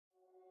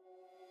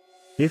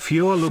If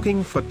you're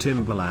looking for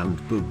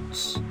Timberland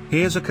boots,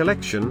 here's a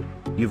collection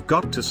you've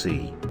got to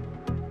see.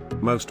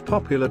 Most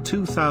popular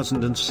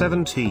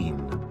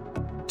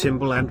 2017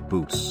 Timberland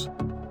boots.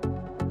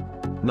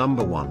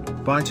 Number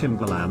 1 by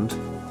Timberland.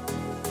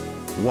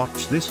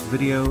 Watch this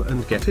video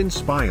and get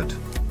inspired.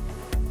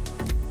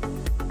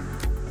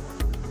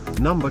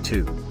 Number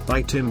 2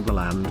 by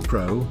Timberland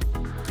Pro.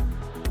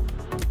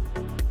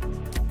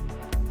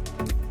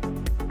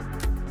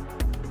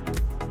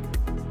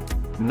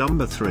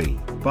 Number 3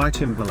 by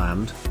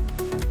Timberland.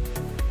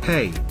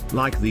 Hey,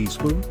 like these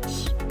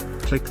boots?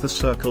 Click the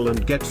circle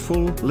and get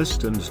full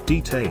list and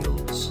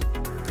details.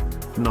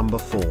 Number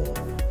 4.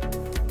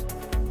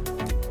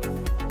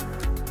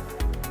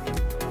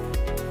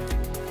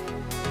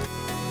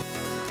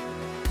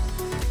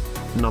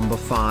 Number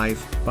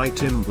 5 by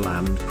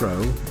Timberland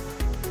Pro.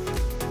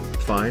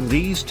 Find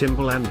these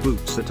Timberland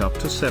boots at up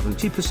to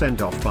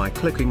 70% off by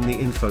clicking the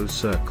info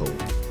circle.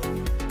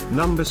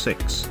 Number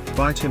 6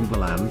 by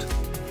Timberland.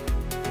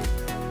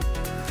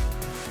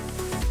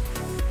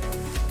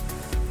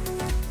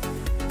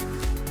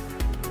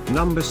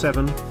 Number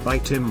 7 by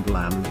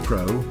Timberland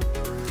Pro.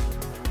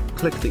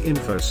 Click the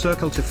info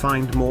circle to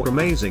find more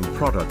amazing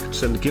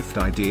products and gift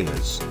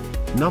ideas.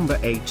 Number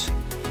 8.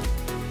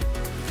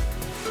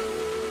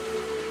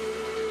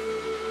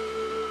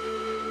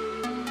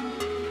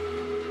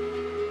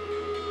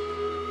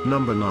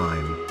 Number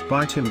 9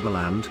 by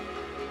Timberland.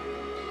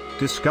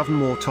 Discover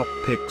more top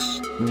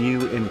picks,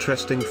 new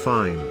interesting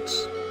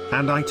finds,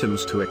 and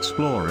items to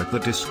explore at the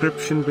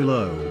description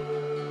below.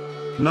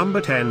 Number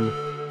 10.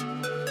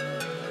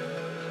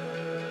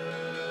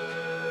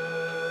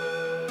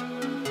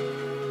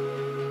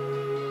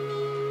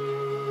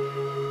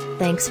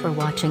 Thanks for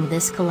watching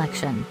this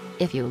collection.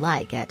 If you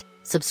like it,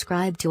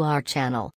 subscribe to our channel.